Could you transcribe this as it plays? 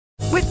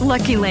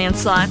Lucky Land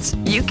Slots,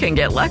 you can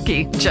get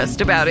lucky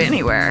just about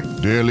anywhere.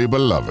 Dearly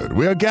beloved,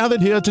 we are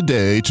gathered here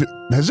today to...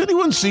 Has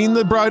anyone seen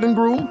the bride and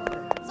groom?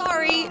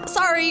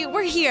 Sorry,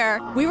 we're here.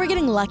 We were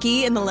getting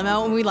lucky in the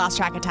limo and we lost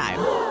track of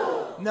time.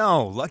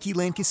 No, Lucky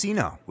Land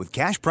Casino, with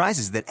cash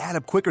prizes that add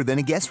up quicker than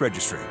a guest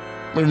registry.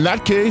 In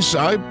that case,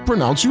 I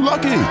pronounce you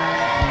lucky.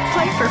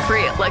 Play for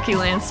free at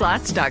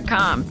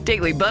LuckyLandSlots.com.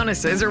 Daily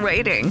bonuses are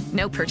waiting.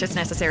 No purchase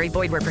necessary.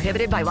 Void where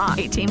prohibited by law.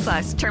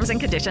 18+. Terms and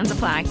conditions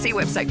apply. See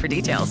website for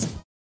details.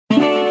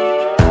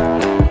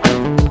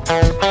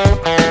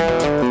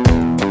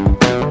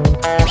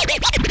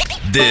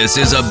 This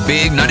is a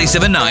big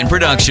 97.9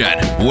 production.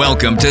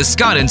 Welcome to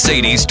Scott and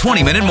Sadie's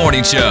 20-minute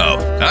morning show.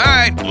 All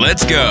right,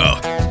 let's go.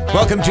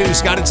 Welcome to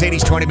Scott and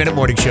Sadie's 20-minute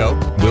morning show.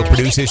 We'll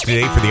produce this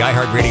today for the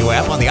iHeartRadio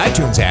app. On the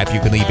iTunes app, you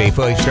can leave a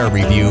 5-star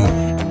review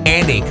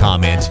and a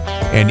comment.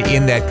 And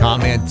in that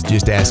comment,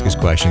 just ask us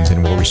questions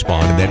and we'll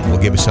respond. And then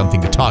we'll give us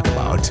something to talk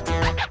about.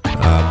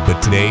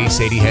 But today,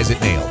 Sadie has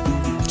it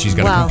nailed. She's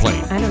going to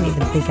complain. I don't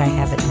even think I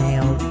have it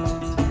nailed.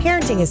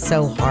 Parenting is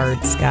so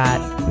hard,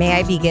 Scott. May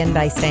I begin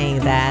by saying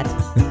that?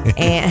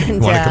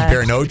 And want to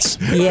compare notes?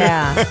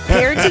 Yeah.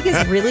 Parenting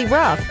is really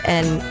rough.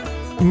 And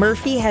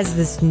Murphy has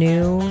this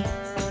new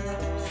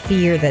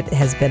fear that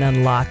has been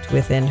unlocked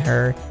within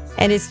her,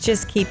 and it's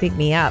just keeping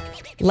me up.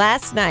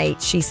 Last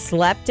night, she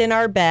slept in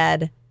our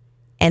bed,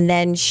 and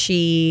then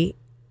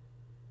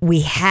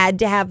we had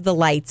to have the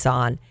lights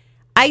on.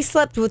 I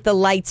slept with the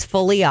lights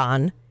fully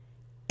on,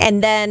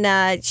 and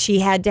then she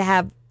had to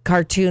have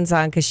cartoons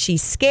on because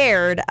she's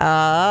scared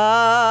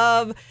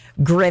of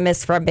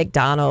Grimace from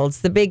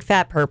McDonald's, the big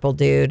fat purple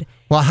dude.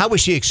 Well, how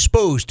was she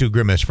exposed to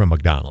Grimace from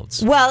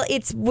McDonald's? Well,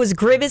 it was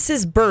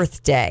Grimace's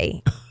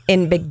birthday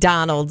in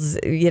McDonald's,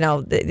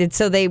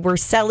 so they were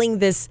selling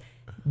this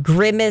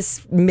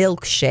Grimace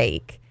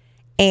milkshake.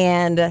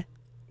 And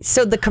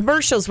so the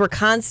commercials were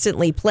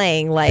constantly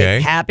playing like,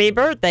 Happy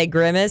birthday,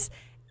 Grimace.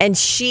 And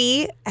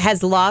she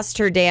has lost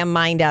her damn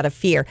mind out of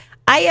fear.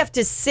 I have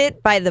to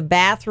sit by the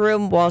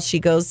bathroom while she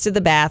goes to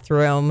the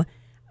bathroom.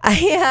 I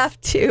have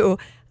to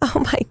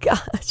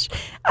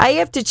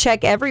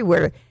check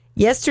everywhere.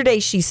 Yesterday,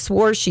 she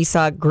swore she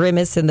saw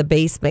Grimace in the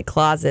basement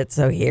closet.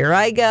 So here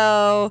I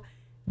go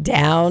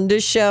down to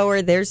show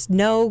her there's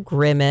no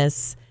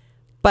Grimace.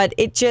 But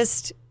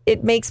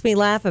it makes me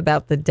laugh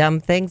about the dumb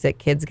things that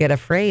kids get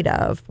afraid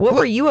of. What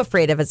were you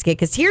afraid of as a kid?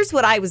 Because here's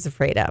what I was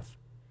afraid of.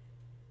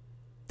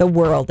 The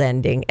world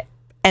ending.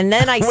 And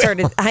then I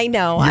started, I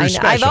know.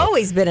 I've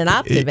always been an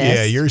optimist.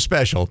 Yeah, you're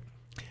special.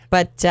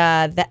 But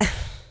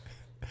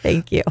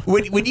thank you.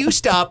 When you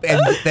stop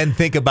and then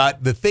think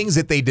about the things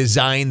that they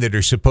design that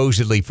are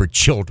supposedly for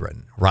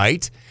children,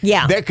 right?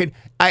 Yeah. That could,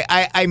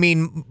 I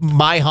mean,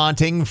 my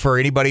haunting for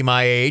anybody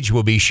my age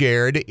will be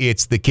shared.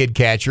 It's the Kid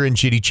Catcher and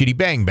Chitty Chitty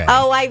Bang Bang.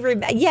 Oh,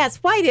 yes.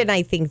 Why didn't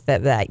I think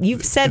that?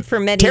 You've said for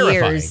many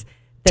years.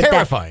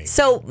 Terrifying.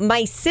 So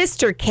my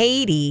sister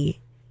Katie,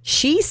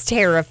 she's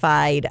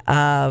terrified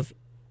of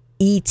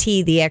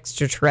E.T. the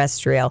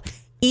extraterrestrial.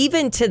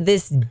 Even to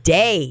this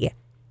day,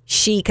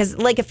 because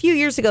like a few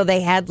years ago,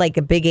 they had like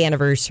a big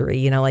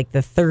anniversary, like the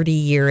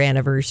 30-year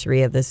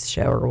anniversary of this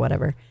show or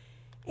whatever.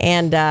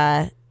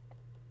 And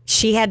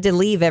she had to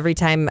leave every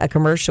time a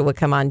commercial would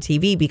come on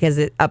TV because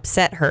it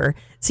upset her.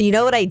 So you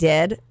know what I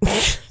did?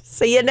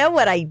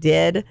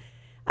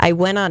 I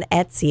went on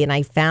Etsy and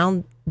I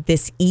found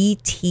this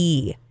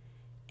E.T.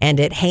 and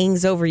it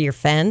hangs over your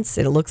fence.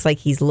 It looks like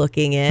he's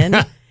looking in.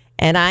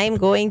 And I'm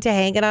going to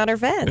hang it on her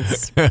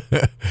fence.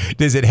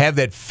 Does it have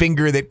that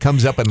finger that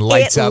comes up and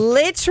lights up? It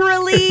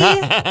literally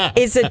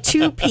is a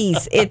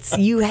two-piece.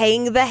 You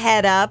hang the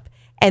head up,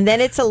 and then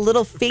it's a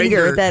little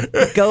finger that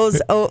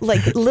goes,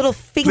 like little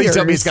fingers. Please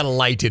tell me it's got a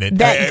light in it.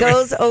 That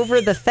goes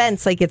over the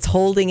fence like it's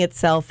holding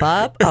itself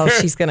up. Oh,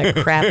 she's going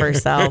to crap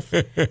herself.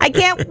 I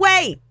can't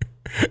wait.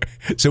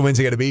 So when's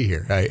it going to be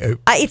here?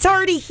 It's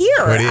already here.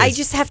 I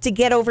just have to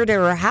get over to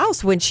her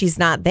house when she's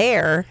not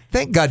there.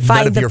 Thank God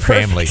none of your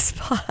family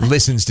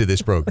listens to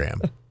this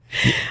program.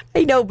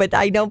 I know, but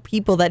I know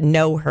people that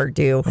know her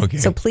do. Okay.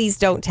 So please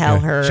don't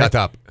tell her. Shut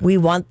up. We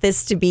want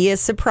this to be a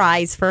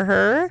surprise for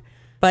her.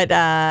 But,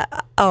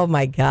 oh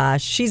my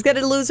gosh, she's going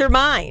to lose her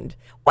mind.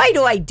 Why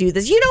do I do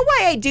this? You know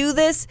why I do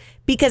this?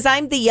 Because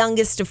I'm the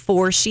youngest of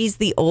four. She's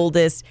the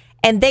oldest.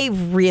 And they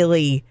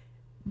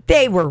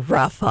were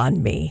rough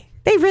on me.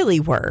 They really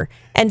were.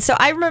 And so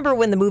I remember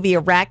when the movie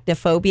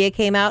Arachnophobia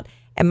came out,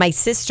 and my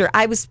sister,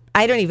 I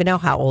don't even know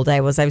how old I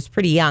was. I was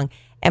pretty young.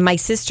 And my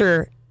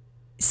sister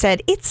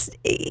said,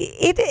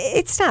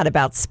 it's not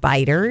about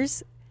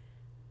spiders.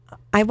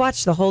 I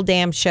watched the whole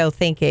damn show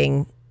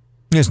thinking,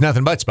 it's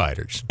nothing but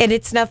spiders. And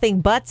it's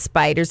nothing but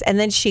spiders. And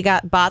then she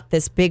bought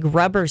this big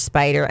rubber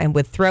spider and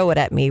would throw it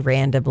at me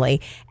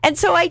randomly. And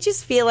so I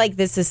just feel like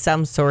this is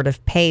some sort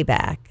of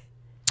payback.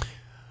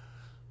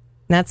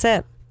 That's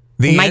it.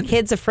 My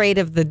kid's afraid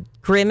of the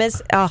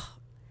Grimace. Oh,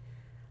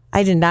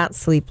 I did not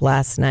sleep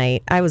last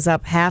night. I was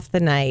up half the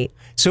night.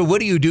 So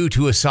what do you do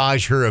to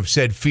assuage her of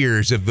said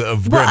fears of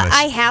Grimace? Well,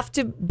 I have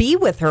to be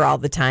with her all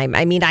the time.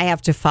 I mean, I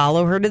have to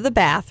follow her to the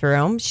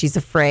bathroom. She's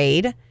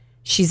afraid.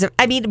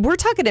 We're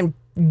talking in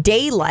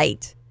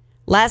daylight.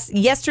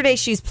 Yesterday,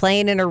 she's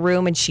playing in her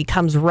room and she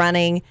comes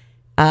running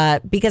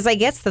because I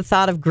guess the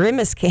thought of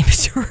Grimace came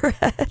to her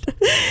head.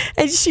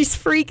 And she's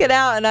freaking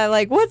out. And I'm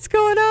like, what's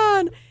going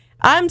on?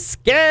 I'm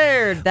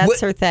scared.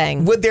 That's her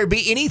thing. Would there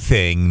be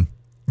anything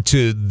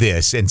to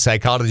this, and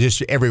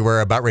psychologists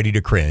everywhere about ready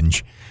to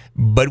cringe,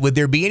 but would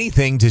there be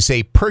anything to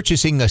say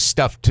purchasing a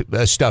stuffed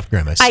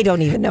Grimace? I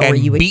don't even know where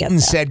you would get that. And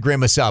beating said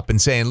Grimace up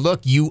and saying,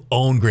 look, you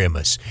own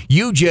Grimace.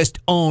 You just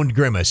owned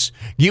Grimace.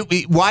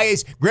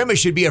 Grimace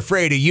should be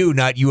afraid of you,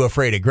 not you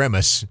afraid of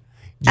Grimace.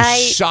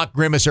 Just shock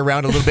Grimace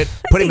around a little bit,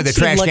 put him in the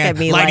trash can,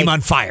 light him on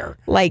fire.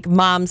 Like,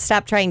 Mom,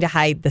 stop trying to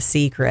hide the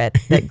secret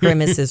that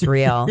Grimace is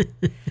real.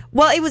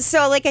 Well, it was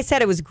so, like I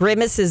said, it was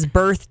Grimace's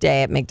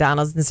birthday at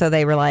McDonald's. And so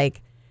they were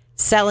like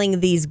selling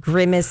these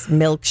Grimace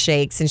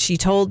milkshakes. And she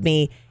told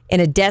me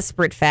in a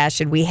desperate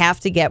fashion, we have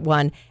to get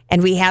one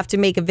and we have to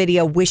make a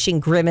video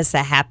wishing Grimace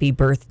a happy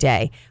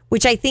birthday,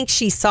 which I think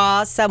she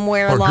saw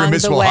somewhere along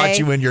Grimace the way. will haunt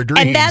you in your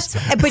dreams.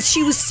 But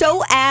she was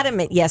so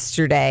adamant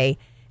yesterday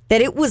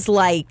that it was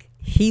like,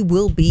 he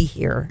will be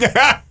here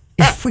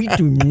if we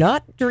do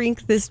not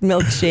drink this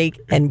milkshake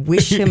and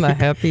wish him a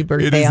happy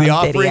birthday. It is the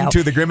on offering video.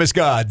 to the Grimace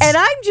gods. And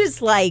I'm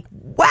just like,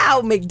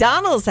 wow,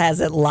 McDonald's has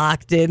it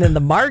locked in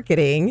the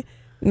marketing.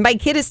 My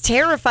kid is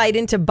terrified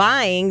into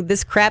buying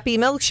this crappy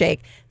milkshake.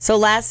 So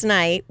last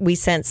night we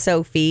sent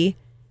Sophie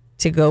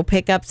to go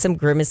pick up some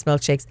Grimace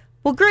milkshakes.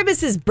 Well,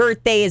 Grimace's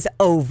birthday is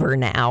over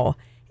now.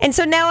 And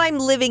so now I'm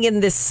living in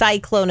this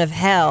cyclone of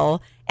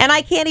hell. And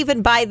I can't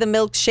even buy the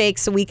milkshake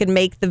so we can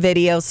make the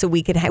video so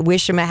we can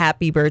wish him a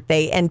happy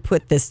birthday and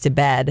put this to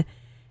bed.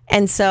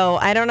 And so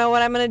I don't know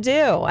what I'm going to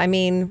do. I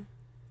mean,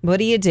 what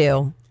do you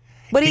do?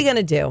 What are you going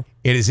to do?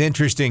 It is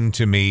interesting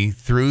to me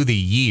through the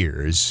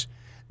years,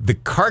 the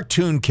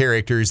cartoon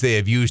characters they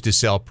have used to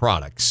sell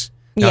products.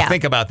 Now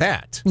think about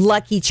that.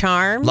 Lucky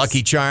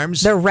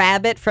Charms. The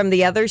rabbit from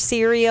the other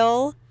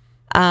cereal.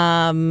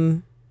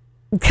 God,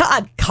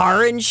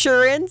 car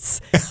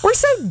insurance. We're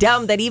so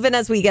dumb that even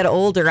as we get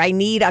older, I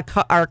need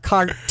our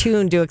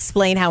cartoon to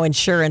explain how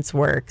insurance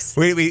works.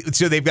 Wait,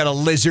 so they've got a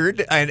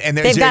lizard, and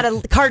they've got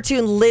a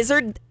cartoon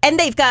lizard, and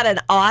they've got an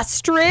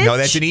ostrich. No,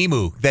 that's an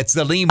emu. That's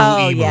the emu.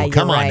 Yeah,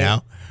 Come on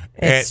now.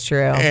 It's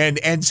true.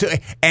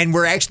 And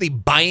we're actually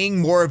buying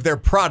more of their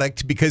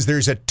product because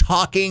there's a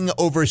talking,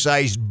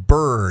 oversized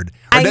bird.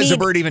 Or does the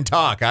bird even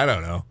talk? I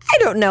don't know. I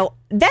don't know.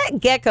 That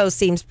gecko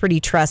seems pretty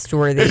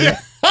trustworthy.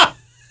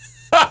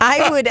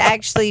 I would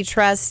actually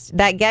trust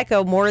that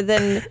gecko more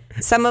than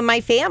some of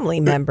my family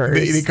members.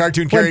 The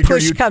cartoon character.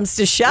 When push comes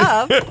to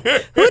shove,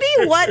 who do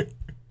you want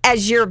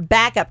as your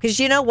backup?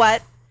 Because you know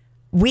what?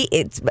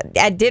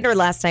 At dinner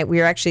last night, we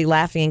were actually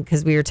laughing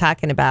because we were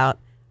talking about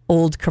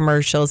old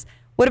commercials.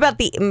 What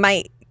about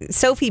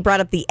Sophie brought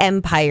up the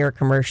Empire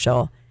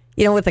commercial,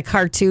 with the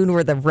cartoon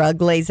where the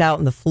rug lays out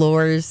on the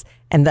floors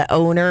and the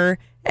owner,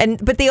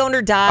 but the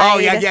owner died. Oh,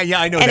 yeah,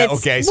 I know that.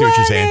 Okay, I see what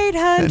you're saying.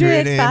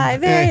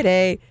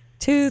 1-800-588-23.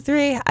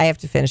 I have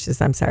to finish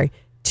this. I'm sorry.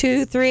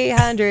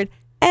 2-300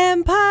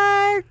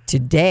 Empire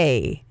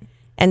today.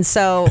 And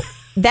so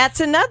that's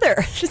another.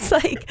 It's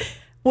like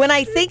when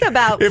I think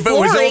about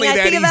flooring,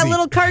 I think of that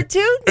little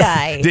cartoon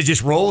guy. It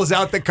just rolls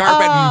out the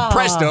carpet and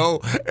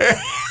presto.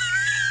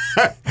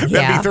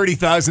 That'd be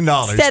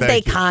 $30,000. Instead,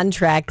 they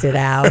contracted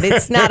out.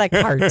 It's not a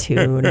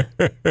cartoon.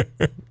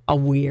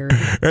 Weird.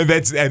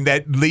 And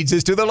that leads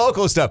us to the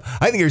local stuff.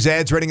 I think there's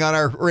ads running on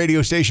our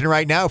radio station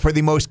right now for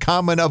the most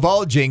common of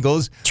all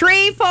jingles.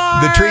 Tree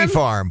farm. The tree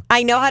farm.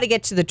 I know how to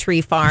get to the tree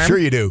farm. Sure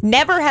you do.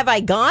 Never have I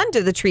gone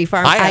to the tree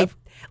farm. I have.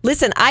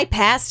 Listen, I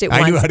passed it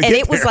once, and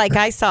it was like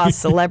I saw a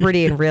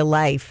celebrity in real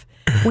life.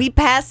 We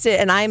passed it,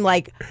 and I'm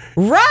like,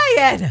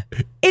 Ryan,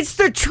 it's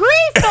the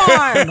tree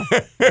farm.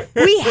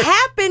 We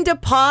happened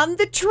upon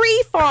the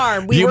tree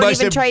farm. We weren't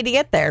even trying to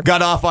get there.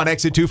 Got off on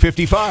exit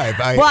 255.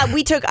 Well,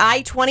 we took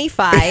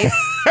I-25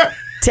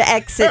 to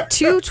exit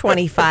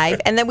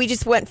 225, and then we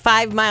just went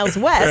 5 miles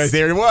west.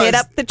 There it was. Hit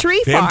up the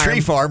tree farm.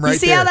 Tree farm right You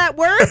see there. how that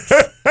works?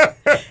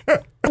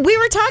 We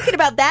were talking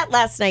about that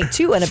last night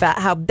too, and about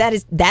how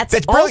that's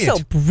also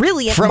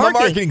brilliant from a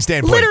marketing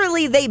standpoint.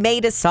 Literally, they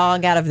made a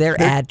song out of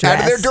their address,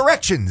 out of their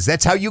directions.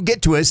 That's how you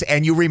get to us,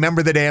 and you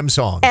remember the damn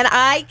song. And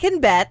I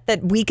can bet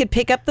that we could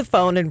pick up the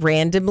phone and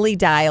randomly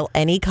dial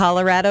any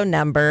Colorado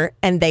number,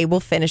 and they will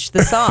finish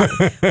the song.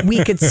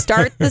 We could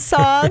start the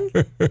song,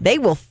 they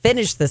will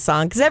finish the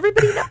song because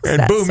everybody knows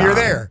and that boom, song. you're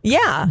there.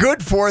 Yeah,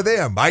 good for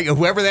them.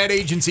 Whoever that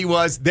agency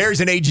was,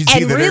 there's an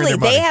agency. And really,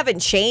 they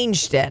haven't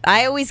changed it.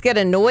 I always get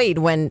annoyed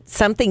when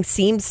something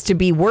seems to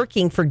be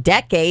working for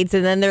decades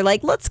and then they're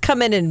like, let's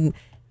come in and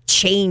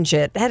change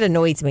it. That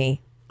annoys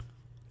me.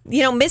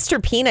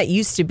 Mr. Peanut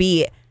used to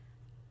be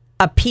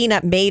a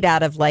peanut made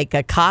out of like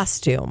a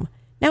costume.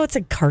 Now it's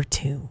a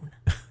cartoon.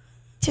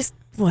 Just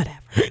whatever.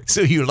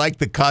 So you like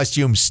the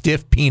costume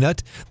stiff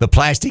peanut, the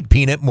plastic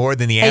peanut more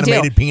than the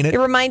animated peanut? It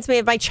reminds me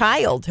of my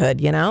childhood,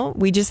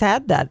 We just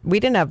had that. We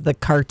didn't have the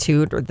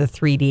cartoon or the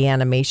 3D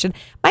animation.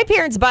 My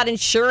parents bought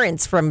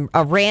insurance from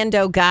a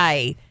rando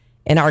guy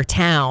in our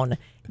town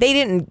They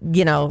didn't,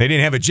 They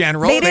didn't have a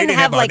general. They didn't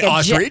have like an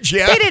ostrich.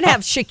 They didn't have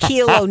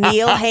Shaquille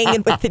O'Neal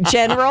hanging with the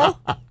general,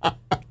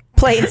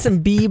 playing some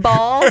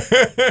b-ball.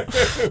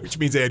 Which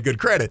means they had good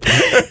credit.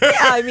 Yeah,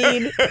 I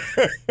mean,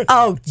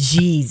 oh,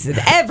 geez.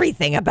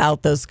 Everything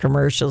about those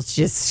commercials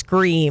just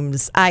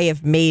screams, I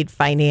have made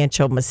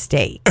financial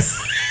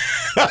mistakes.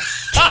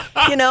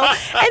 And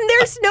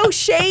there's no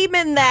shame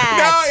in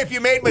that. No, if you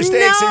made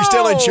mistakes, there's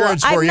still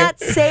insurance for I'm you. not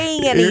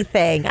saying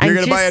anything. You're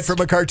going to buy it from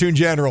a cartoon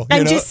general.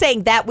 I'm just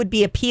saying that would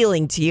be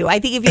appealing to you. I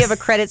think if you have a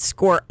credit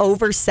score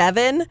over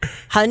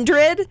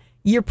 700,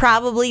 you're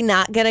probably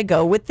not going to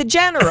go with the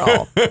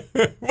general.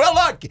 Well,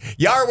 look,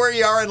 you are where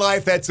you are in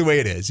life. That's the way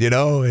it is, And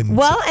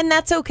and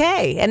that's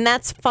okay. And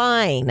that's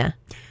fine.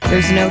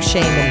 There's no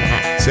shame in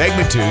that.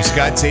 Segment 2,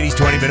 Scott Sadie's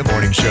 20-minute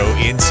morning show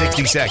in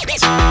 60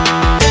 seconds.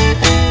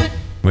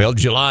 Well,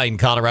 July in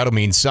Colorado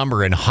means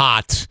summer and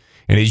hot.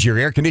 And is your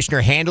air conditioner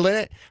handling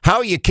it? How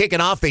are you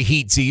kicking off the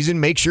heat season?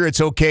 Make sure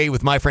it's okay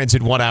with my friends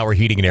at 1 Hour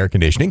Heating and Air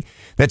Conditioning.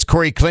 That's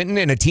Corey Clinton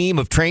and a team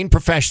of trained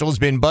professionals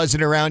been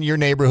buzzing around your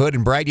neighborhood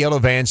in bright yellow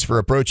vans for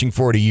approaching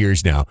 40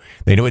 years now.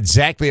 They know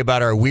exactly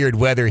about our weird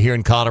weather here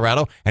in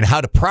Colorado and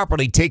how to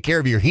properly take care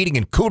of your heating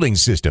and cooling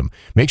system.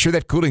 Make sure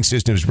that cooling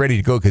system is ready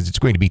to go because it's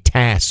going to be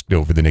tasked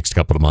over the next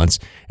couple of months,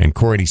 and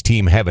Corey and his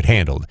team have it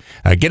handled.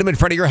 Get them in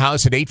front of your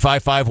house at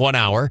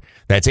 855-1-HOUR.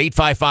 That's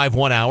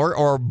 855-1-HOUR,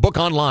 or book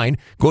online.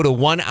 Go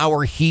to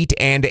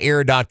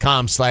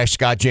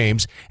onehourheatandair.com/Scott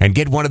James and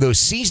get one of those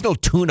seasonal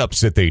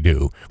tune-ups that they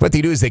do. What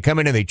they do is they come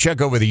in and they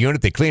check over the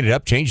unit, they clean it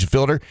up, change the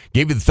filter,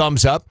 give you the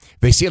thumbs up. If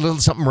they see a little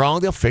something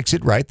wrong, they'll fix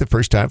it right the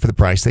first time for the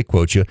price they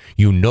quote you.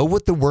 You know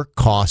what the work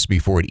costs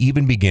before it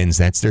even begins.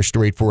 That's their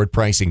straightforward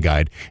pricing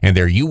guide. And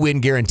their You Win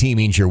guarantee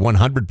means you're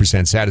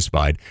 100%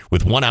 satisfied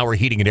with 1 Hour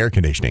Heating and Air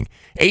Conditioning.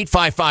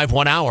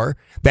 855-1-HOUR.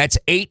 That's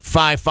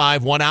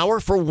 855-1-HOUR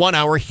for 1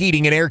 Hour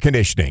Heating and Air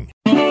Conditioning.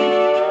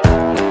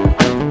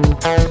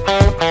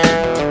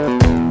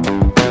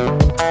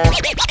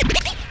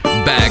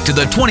 Back to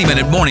the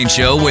 20-minute morning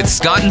show with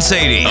Scott and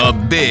Sadie, a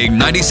big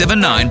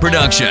 97.9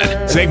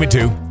 production. Segment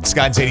 2,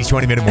 Scott and Sadie's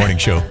 20-minute morning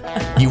show.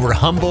 You were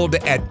humbled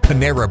at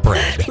Panera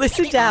Bread.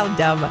 Listen to how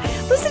dumb.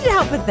 Listen to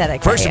how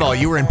pathetic. First of all,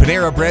 you were in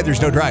Panera Bread.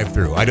 There's no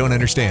drive-thru. I don't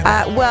understand.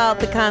 Well,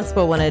 the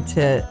constable wanted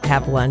to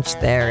have lunch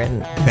there,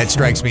 and that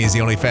strikes me as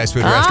the only fast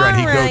food restaurant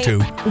he'd go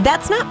to.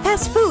 That's not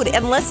fast food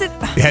unless it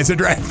has a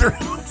drive-thru.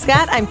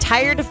 Scott, I'm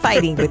tired of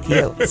fighting with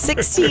you.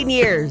 16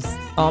 years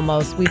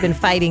almost. We've been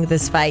fighting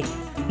this fight.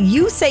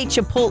 You say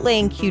Chipotle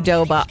and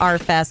Qdoba are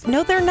fast.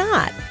 No, they're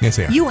not. Yes,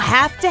 they are. You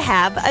have to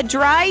have a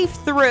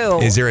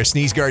drive-through. Is there a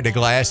sneeze guard to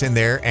glass in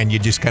there, and you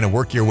just kind of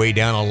work your way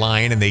down a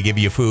line, and they give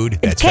you food?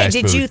 That's fast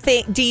food.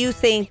 Do you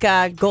think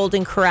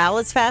Golden Corral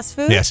is fast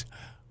food? Yes.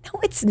 No,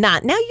 it's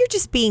not. Now you're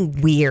just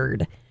being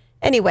weird.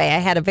 Anyway, I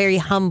had a very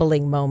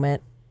humbling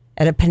moment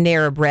at a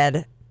Panera Bread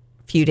a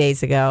few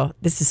days ago.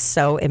 This is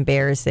so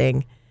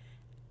embarrassing.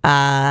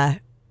 A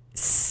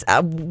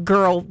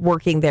girl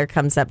working there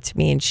comes up to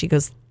me, and she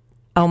goes,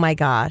 "Oh my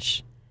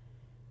gosh,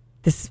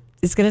 this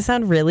is going to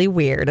sound really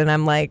weird." And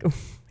I'm like,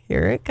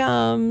 "Here it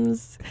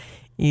comes.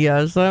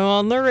 Yes, I'm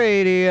on the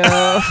radio."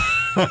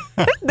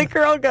 The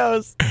girl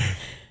goes,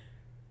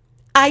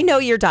 "I know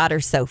your daughter,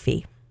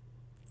 Sophie."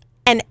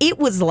 And it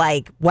was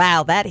like,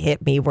 wow, that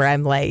hit me where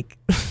I'm like,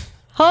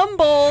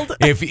 humbled.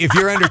 If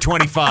you're under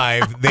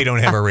 25, they don't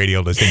have a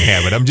radio listening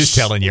habit. I'm just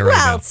telling you right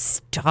now. Well,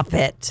 stop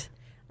it.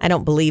 I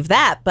don't believe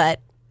that,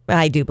 but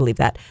I do believe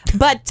that.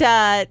 But,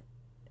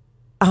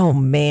 oh,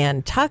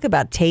 man, talk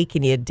about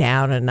taking you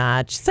down a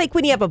notch. It's like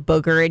when you have a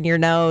booger in your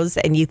nose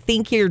and you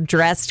think you're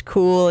dressed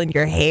cool and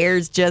your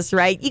hair's just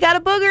right. You got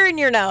a booger in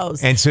your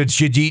nose. And so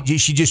she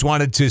just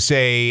wanted to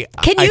say,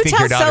 "Can you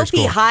tell Sophie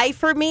cool. hi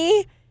for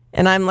me?"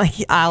 And I'm like,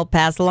 "I'll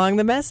pass along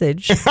the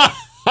message."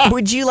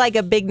 Would you like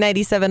a big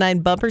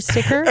 97.9 bumper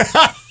sticker?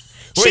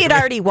 She had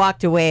already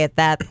walked away at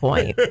that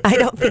point. I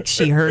don't think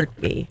she heard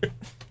me.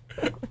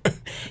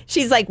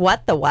 She's like,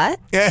 "What the what?"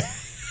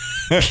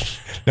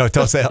 No,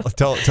 tell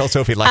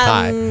Sophie like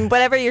hi.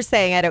 Whatever you're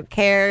saying, I don't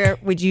care.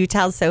 Would you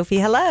tell Sophie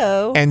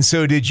hello? And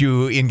so did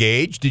you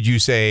engage? Did you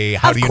say,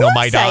 "How do you know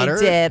my daughter?"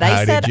 I did.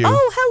 I said,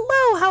 "Oh,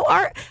 hello. How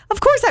are?" Of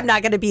course, I'm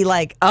not going to be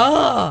like,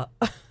 "Oh."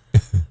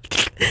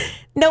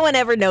 No one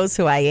ever knows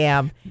who I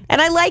am.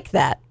 And I like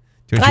that.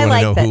 I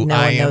like that no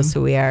one knows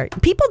who we are.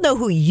 People know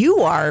who you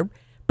are,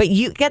 but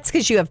that's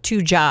because you have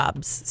 2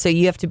 jobs. So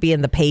you have to be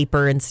in the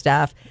paper and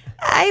stuff.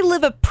 I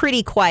live a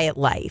pretty quiet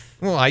life.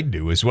 Well, I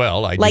do as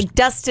well. Like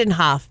Dustin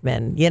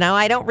Hoffman.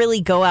 I don't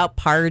really go out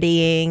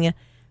partying.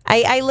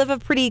 I live a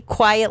pretty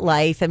quiet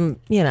life, and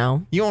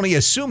You only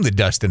assume that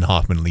Dustin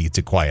Hoffman leads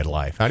a quiet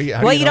life. How do you?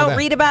 You don't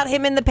read about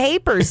him in the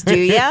papers, do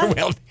you?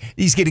 Well,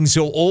 he's getting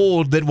so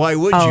old that why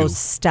would you? Oh,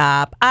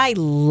 stop! I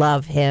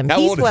love him.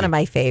 He's one of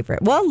my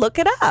favorite. Well, look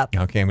it up.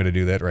 Okay, I'm going to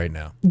do that right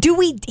now.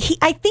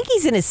 I think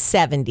he's in his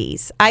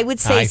 70s. I would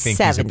say 70s. I think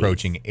he's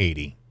approaching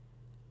 80.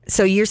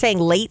 So you're saying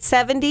late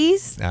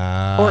 70s,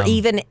 or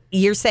even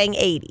you're saying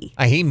 80?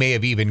 He may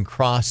have even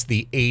crossed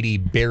the 80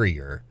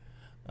 barrier.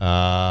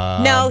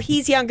 No,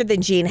 he's younger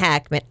than Gene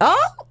Hackman.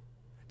 Oh,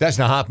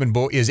 Dustin Hoffman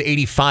is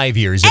 85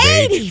 years of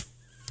age.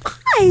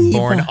 85?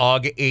 Born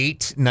August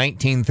 8,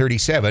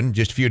 1937,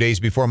 just a few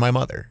days before my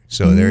mother.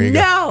 So there you go.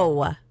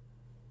 No.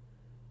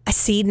 I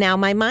see, now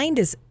my mind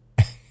is...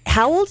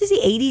 How old is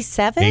he?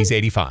 87? He's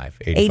 85.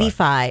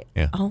 85.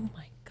 Yeah. Oh,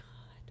 my God.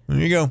 There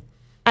you go.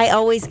 I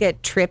always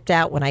get tripped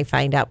out when I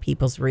find out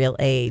people's real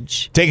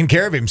age. Taking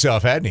care of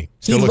himself, hadn't he?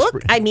 Still He looks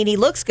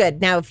looks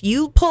good. Now, if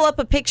you pull up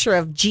a picture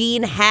of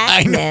Gene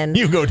Hackman...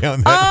 you go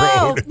down that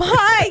road. Oh,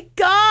 my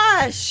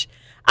gosh.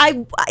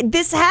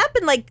 This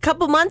happened like a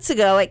couple months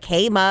ago. It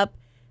came up,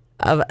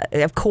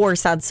 of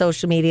course, on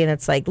social media, and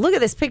it's like, look at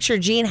this picture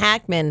of Gene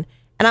Hackman.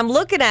 And I'm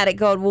looking at it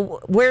going,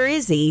 well, where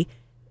is he?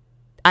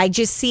 I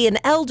just see an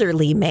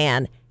elderly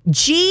man.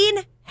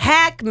 Gene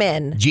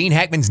Hackman. Gene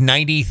Hackman's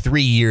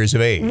 93 years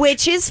of age.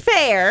 Which is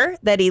fair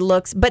that he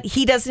looks, but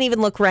he doesn't even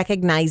look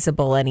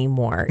recognizable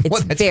anymore. It's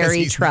Well, that's 'cause very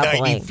he's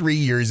troubling. 93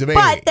 years of age.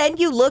 But then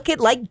you look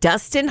at like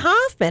Dustin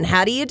Hoffman.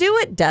 How do you do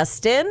it,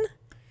 Dustin?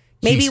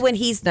 Maybe when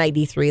he's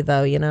 93,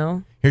 though, you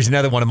know. Here's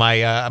another one of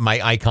my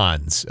my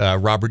icons,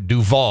 Robert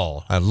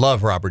Duvall. I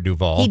love Robert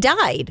Duvall. He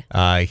died.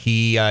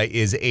 He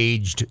is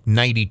aged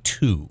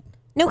 92.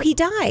 No, he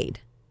died.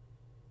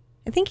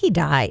 I think he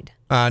died.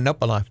 Nope,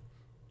 alive.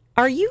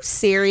 Are you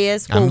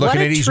serious? I'm what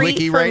looking a at his treat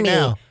wiki for right me,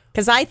 now.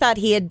 because I thought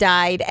he had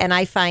died, and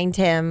I find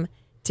him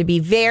to be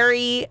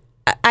very.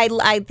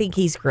 I think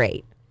he's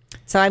great.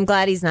 So I'm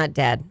glad he's not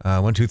dead.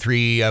 1, 2,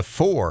 3,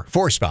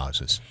 4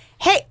 spouses.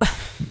 Hey,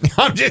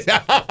 I'm just so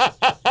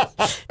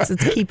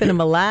it's keeping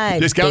him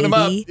alive. just counting them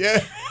up. baby.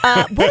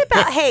 Yeah. What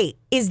about? Hey,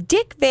 is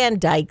Dick Van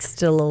Dyke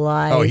still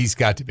alive? Oh, he's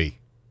got to be.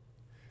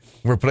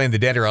 We're playing the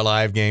Dead or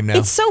Alive game now.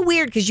 It's so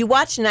weird because you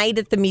watch Night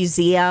at the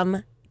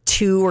Museum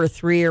 2 or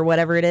 3 or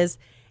whatever it is,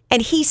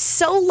 and he's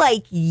so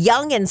like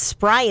young and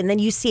spry, and then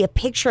you see a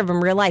picture of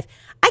him real life.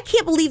 I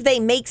can't believe they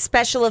make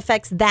special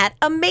effects that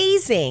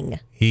amazing.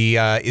 He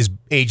is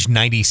age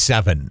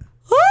 97.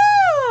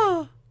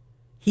 Oh,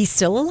 he's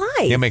still alive.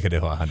 He'll make it to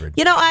 100.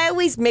 You know, I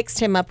always mixed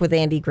him up with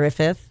Andy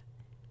Griffith.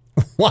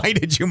 Why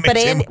did you mix But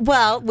him?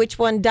 well, which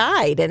one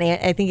died? And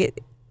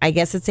I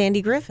guess it's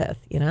Andy Griffith,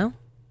 you know?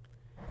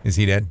 Is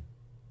he dead?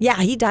 Yeah,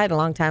 he died a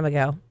long time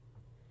ago.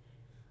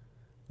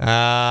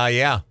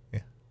 Yeah.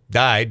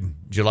 Died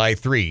July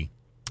 3.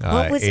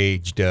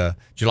 Aged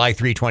July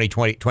 3,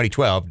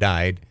 2012,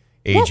 died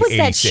age 86. What was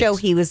that show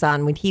he was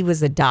on when he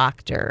was a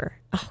doctor?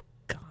 Oh,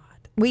 God.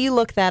 Will you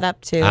look that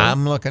up, too?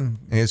 I'm looking.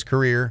 His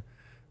career.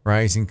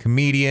 Rising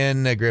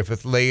comedian,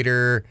 Griffith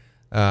later,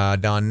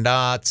 Don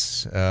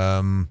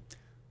Knotts.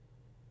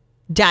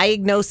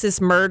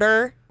 Diagnosis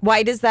Murder.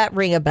 Why does that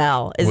ring a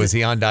bell? Was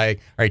he on all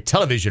right,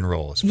 television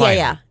roles?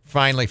 Yeah.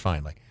 Finally.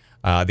 The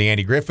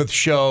Andy Griffith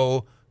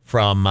Show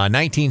from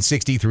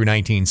 1960 through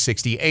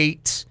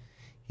 1968.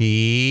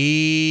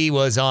 He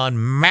was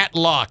on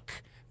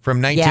Matlock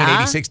from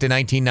 1986 to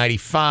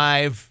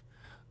 1995.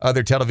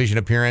 Other television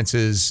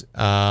appearances.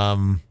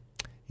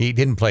 He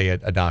didn't play a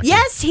doctor.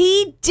 Yes,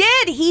 he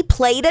did. He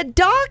played a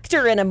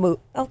doctor in a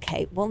movie.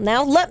 Okay, well,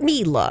 now let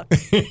me look.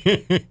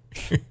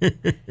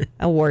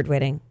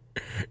 Award-winning.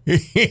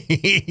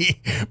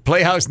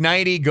 Playhouse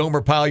 90,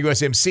 Gomer Pyle,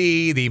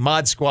 USMC, the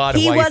Mod Squad,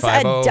 He Hawaii was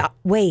Five-0.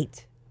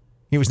 Wait.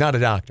 He was not a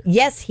doctor.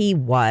 Yes, he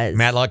was.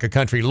 Matlock, a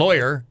country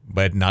lawyer,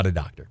 but not a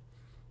doctor.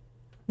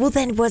 Well,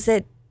 then was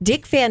it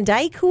Dick Van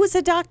Dyke who was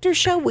a doctor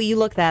show? Will you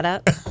look that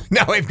up?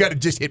 Now I've got to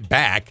just hit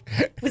back.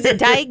 Was it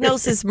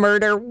Diagnosis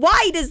Murder?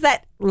 Why does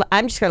that...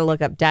 I'm just going to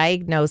look up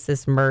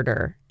Diagnosis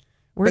Murder.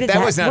 But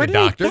that was not a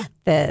doctor. Where did I get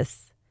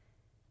this?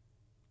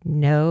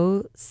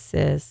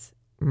 Gnosis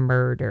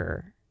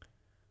Murder.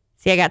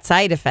 See, I got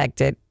side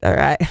affected. All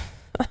right.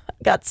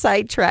 Got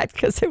sidetracked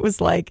because it was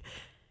like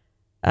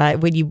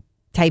when you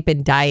type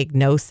in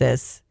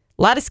diagnosis,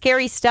 a lot of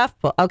scary stuff.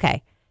 But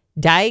okay.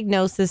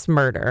 Diagnosis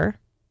Murder.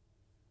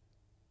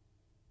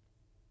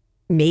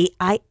 This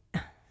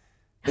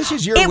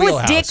is your It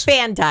wheelhouse. was Dick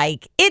Van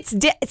Dyke.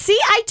 See,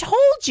 I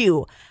told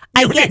you.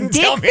 I get didn't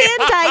tell Dick me.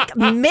 Van Dyke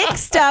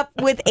mixed up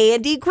with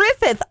Andy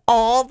Griffith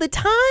all the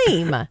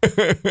time.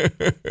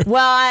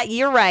 Well,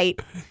 you're right.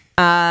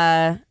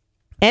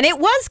 And it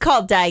was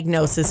called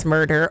Diagnosis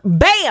Murder.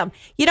 Bam!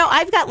 You know,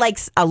 I've got like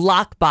a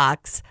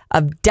lockbox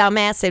of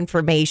dumbass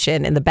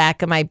information in the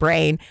back of my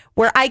brain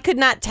where I could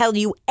not tell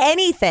you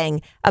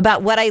anything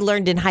about what I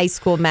learned in high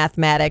school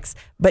mathematics,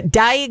 but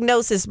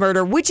Diagnosis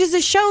Murder, which is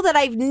a show that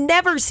I've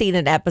never seen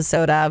an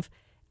episode of,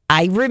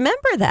 I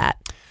remember that.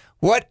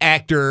 What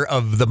actor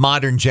of the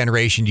modern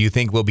generation do you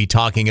think we'll be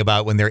talking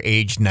about when they're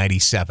aged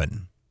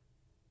 97?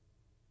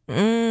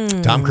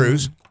 Tom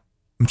Cruise.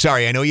 I'm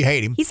sorry, I know you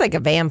hate him. He's like a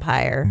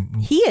vampire.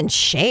 He and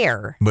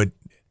Cher. But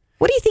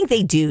what do you think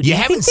they do? Do you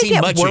think haven't they seen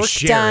get much of work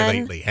Cher done?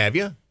 lately, have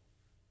you?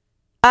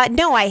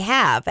 No, I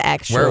have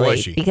actually. Where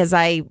was she? Because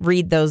I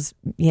read those,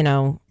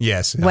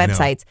 Yes. I know.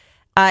 websites.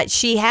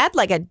 She had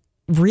like a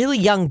really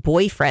young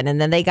boyfriend,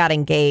 and then they got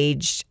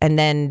engaged, and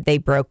then they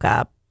broke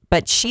up.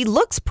 but she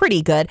looks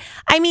pretty good.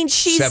 I mean,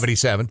 she's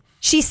 77.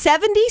 She's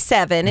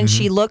 77 and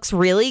she looks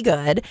really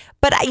good.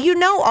 But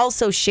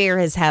also Cher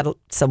has had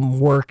some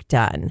work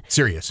done.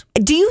 Serious.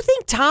 Do you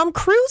think Tom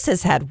Cruise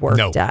has had work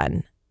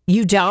done?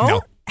 You don't?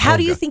 No. How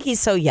do you think he's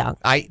so young?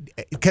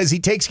 Because he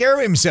takes care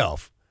of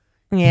himself.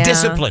 Yeah.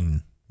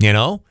 Discipline, He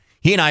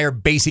and I are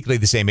basically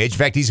the same age. In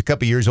fact, he's a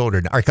couple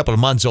of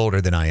months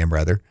older than I am,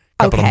 rather.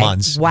 Couple of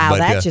months. Wow,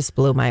 that just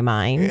blew my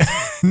mind.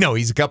 No,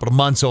 he's a couple of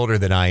months older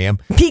than I am.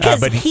 Because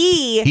but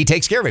he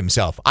takes care of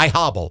himself. I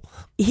hobble.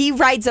 He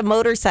rides a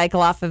motorcycle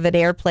off of an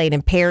airplane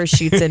and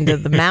parachutes into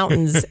the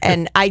mountains.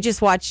 And I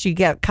just watched you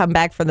come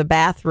back from the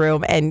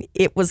bathroom, and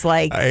it was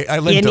like, I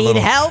you need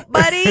help,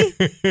 buddy?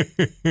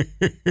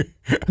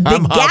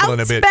 I'm hobbling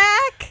gout's a bit.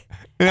 Back?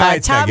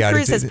 Tom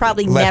Cruise has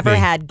probably never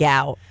had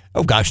gout.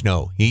 Oh gosh,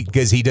 no.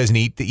 Because he doesn't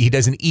eat. He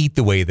doesn't eat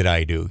the way that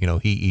I do.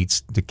 He eats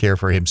to care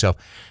for himself.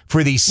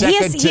 For the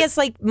second, he has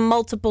like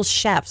multiple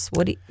chefs.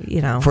 For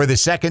the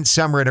second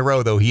summer in a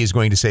row, though, he is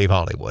going to save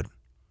Hollywood.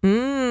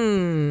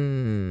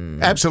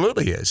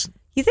 Absolutely is.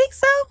 You think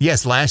so?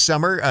 Yes, last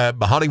summer,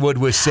 Hollywood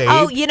was saved.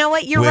 Oh, you know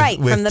what? You're right.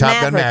 With From the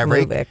Top Gun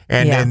Maverick movie.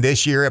 And then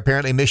this year,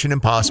 apparently, Mission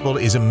Impossible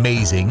is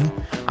amazing.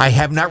 I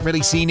have not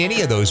really seen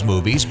any of those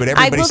movies, but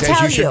everybody says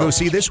you should go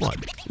see this one.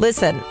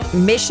 Listen,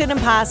 Mission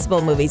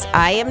Impossible movies.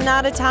 I am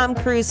not a Tom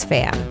Cruise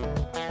fan.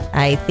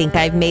 I think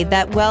I've made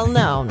that well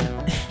known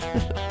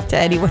to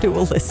anyone who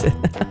will listen.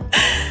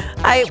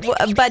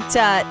 But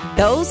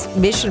those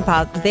Mission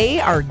Impossible, they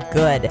are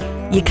good.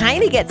 You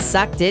kind of get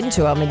sucked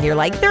into them, and you're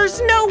like,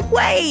 there's no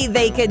way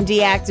they can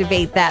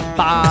deactivate that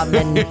bomb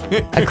and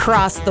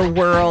across the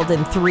world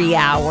in 3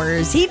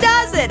 hours. He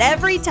does it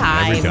every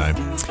time. Every time.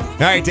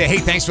 All right. Hey,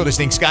 thanks for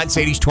listening. Scott and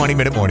Sadie's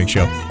 20-Minute Morning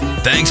Show.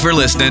 Thanks for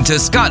listening to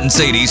Scott and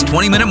Sadie's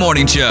 20-Minute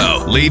Morning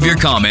Show. Leave your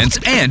comments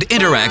and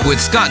interact with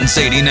Scott and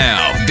Sadie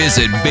now.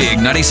 Visit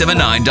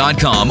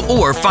big979.com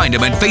or find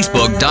them at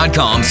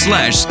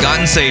facebook.com/Scott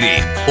and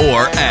Sadie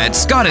or at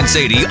Scott and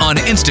Sadie on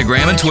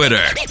Instagram and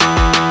Twitter.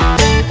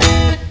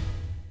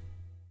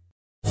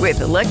 With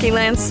the Lucky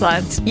Land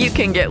Slots, you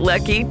can get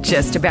lucky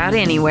just about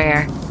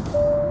anywhere.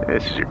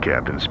 This is your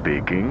captain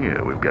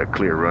speaking. We've got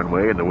clear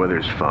runway and the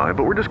weather's fine,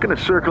 but we're just going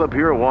to circle up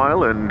here a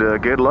while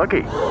and get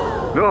lucky.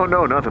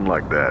 No, nothing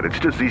like that. It's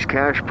just these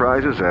cash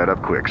prizes add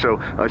up quick. So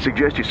I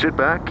suggest you sit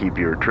back, keep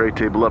your tray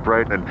table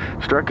upright, and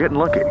start getting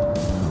lucky.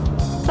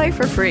 Play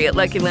for free at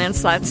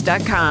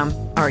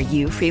LuckyLandSlots.com. Are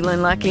you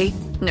feeling lucky?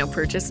 No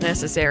purchase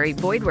necessary.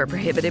 Void where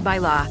prohibited by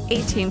law.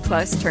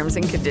 18+ terms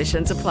and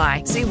conditions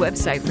apply. See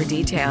website for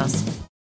details.